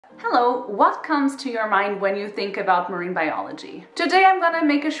Hello, what comes to your mind when you think about marine biology? Today I'm gonna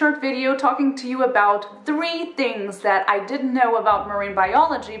make a short video talking to you about 3 things that I didn't know about marine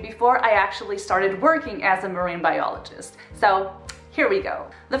biology before I actually started working as a marine biologist. So here we go.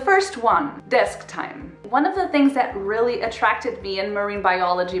 The first one, desk time. One of the things that really attracted me in marine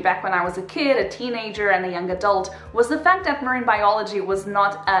biology back when I was a kid, a teenager and a young adult was the fact that marine biology was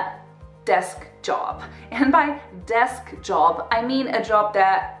not a desk job. And by desk job, I mean a job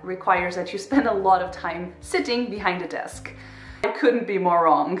that requires that you spend a lot of time sitting behind a desk. I couldn't be more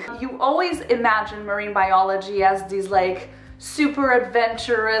wrong. You always imagine marine biology as these like super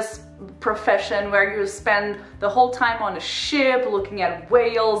adventurous profession where you spend the whole time on a ship looking at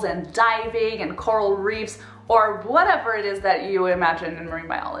whales and diving and coral reefs or whatever it is that you imagine in marine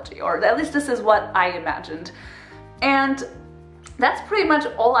biology, or at least this is what I imagined. And that's pretty much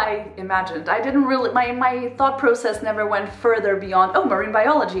all I imagined. I didn't really, my thought process never went further beyond, oh, marine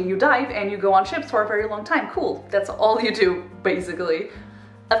biology, you dive and you go on ships for a very long time. Cool, that's all you do, basically.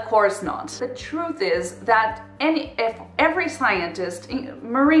 Of course not. The truth is that if every scientist,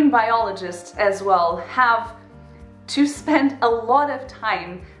 marine biologists as well, have to spend a lot of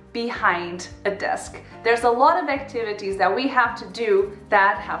time behind a desk. There's a lot of activities that we have to do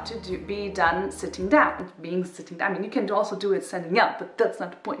that have to be done sitting down. Sitting down. I mean, you can also do it standing up, but that's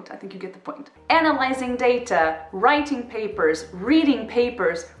not the point. I think you get the point. Analyzing data, writing papers, reading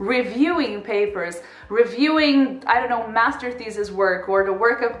papers, reviewing, I don't know, master thesis work or the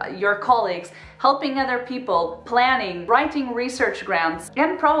work of your colleagues, helping other people, planning, writing research grants,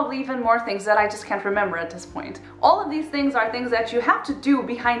 and probably even more things that I just can't remember at this point. All of these things are things that you have to do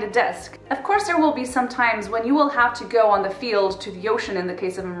behind a desk. Of course, there will be some times when you will have to go on the field to the ocean in the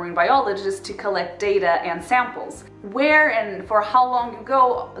case of a marine biologist to collect data and samples. Where and for how long you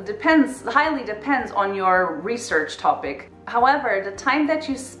go highly depends on your research topic. However, the time that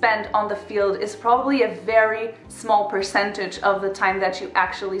you spend on the field is probably a very small percentage of the time that you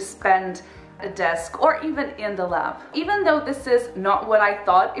actually spend a desk or even in the lab. Even though this is not what I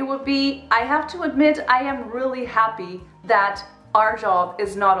thought it would be, I have to admit I am really happy that our job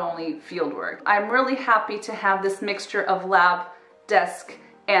is not only fieldwork. I'm really happy to have this mixture of lab, desk,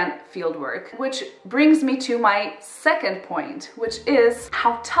 and fieldwork, which brings me to my second point, which is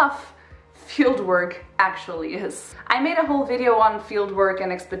how tough fieldwork actually is. I made a whole video on fieldwork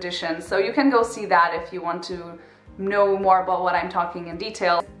and expeditions, so you can go see that if you want to know more about what I'm talking in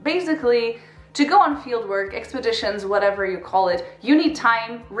detail. Basically, to go on fieldwork, expeditions, whatever you call it, you need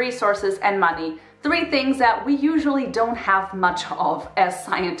time, resources, and money. 3 things that we usually don't have much of as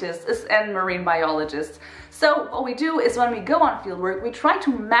scientists and marine biologists. So what we do is when we go on fieldwork, we try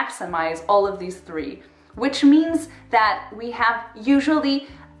to maximize all of these 3, which means that we have usually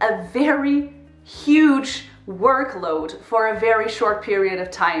a very huge workload for a very short period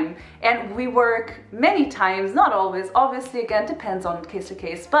of time, and we work many times, not always, obviously again depends on case to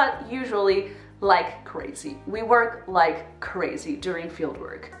case, but usually like crazy. We work like crazy during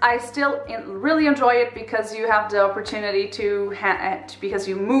fieldwork. I still really enjoy it because you have the opportunity because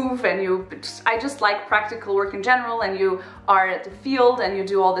you move and I just like practical work in general, and you are at the field and you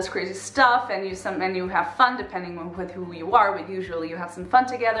do all this crazy stuff and you have fun depending on with who you are, but usually you have some fun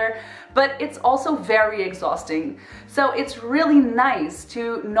together, but it's also very exhausting. So it's really nice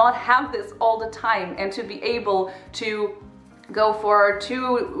to not have this all the time and to be able to go for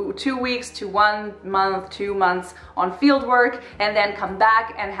two weeks to 1 month, 2 months on field work, and then come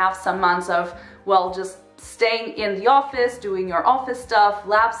back and have some months of, well, just staying in the office, doing your office stuff,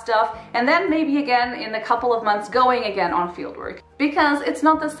 lab stuff, and then maybe again in a couple of months going again on field work. Because it's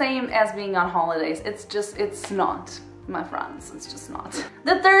not the same as being on holidays. It's not, my friends, it's just not.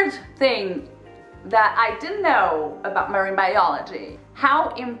 The third thing that I didn't know about marine biology, how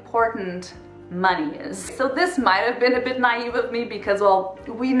important money is. So this might have been a bit naive of me because, well,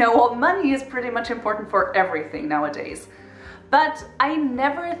 we know money is pretty much important for everything nowadays. But I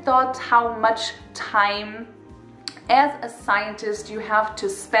never thought how much time as a scientist you have to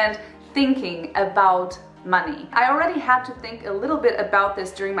spend thinking about money. I already had to think a little bit about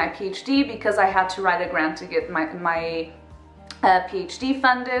this during my PhD because I had to write a grant to get my PhD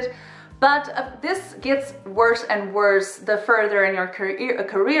funded. But this gets worse and worse the further in your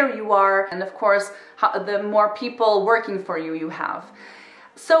career you are, and of course the more people working for you have.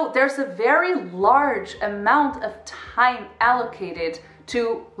 So there's a very large amount of time allocated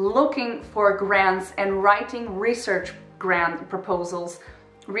to looking for grants and writing research proposals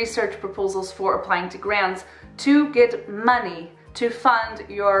for applying to grants to get money to fund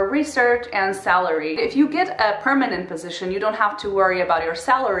your research and salary. If you get a permanent position, you don't have to worry about your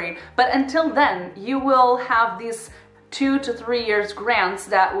salary, but until then, you will have these 2 to 3 years grants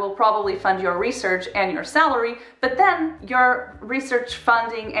that will probably fund your research and your salary, but then your research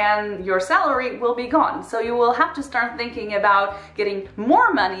funding and your salary will be gone. So you will have to start thinking about getting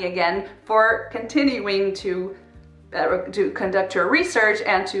more money again for continuing to conduct your research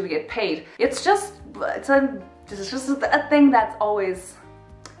and to get paid. It's just a thing that's always,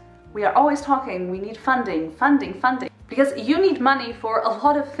 we are always talking, we need funding. Because you need money for a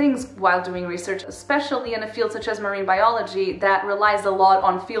lot of things while doing research, especially in a field such as marine biology that relies a lot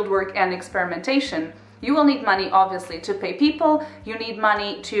on fieldwork and experimentation. You will need money, obviously, to pay people, you need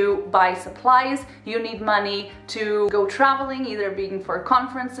money to buy supplies, you need money to go traveling, either being for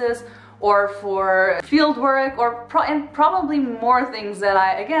conferences or for fieldwork, or probably more things that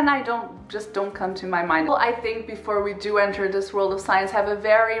I don't come to my mind. Well, I think before we do enter this world of science, have a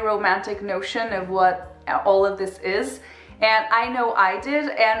very romantic notion of what all of this is, and I know I did,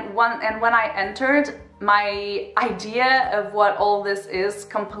 and when I entered, my idea of what all this is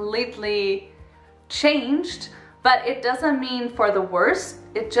completely changed, but it doesn't mean for the worse,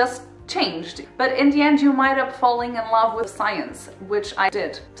 it just changed. But in the end, you might up falling in love with science, which I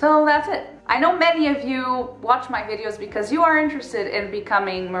did. So that's it. I know many of you watch my videos because you are interested in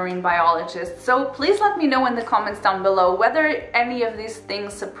becoming marine biologists, so please let me know in the comments down below whether any of these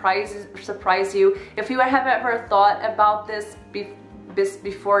things surprise you, if you have ever thought about this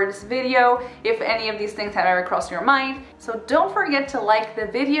before this video, if any of these things have ever crossed your mind. So don't forget to like the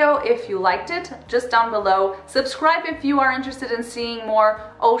video if you liked it, just down below. Subscribe if you are interested in seeing more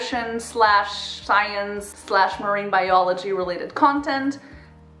ocean/science/marine biology related content.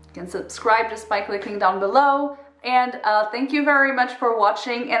 You can subscribe just by clicking down below. And thank you very much for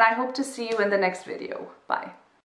watching, and I hope to see you in the next video. Bye.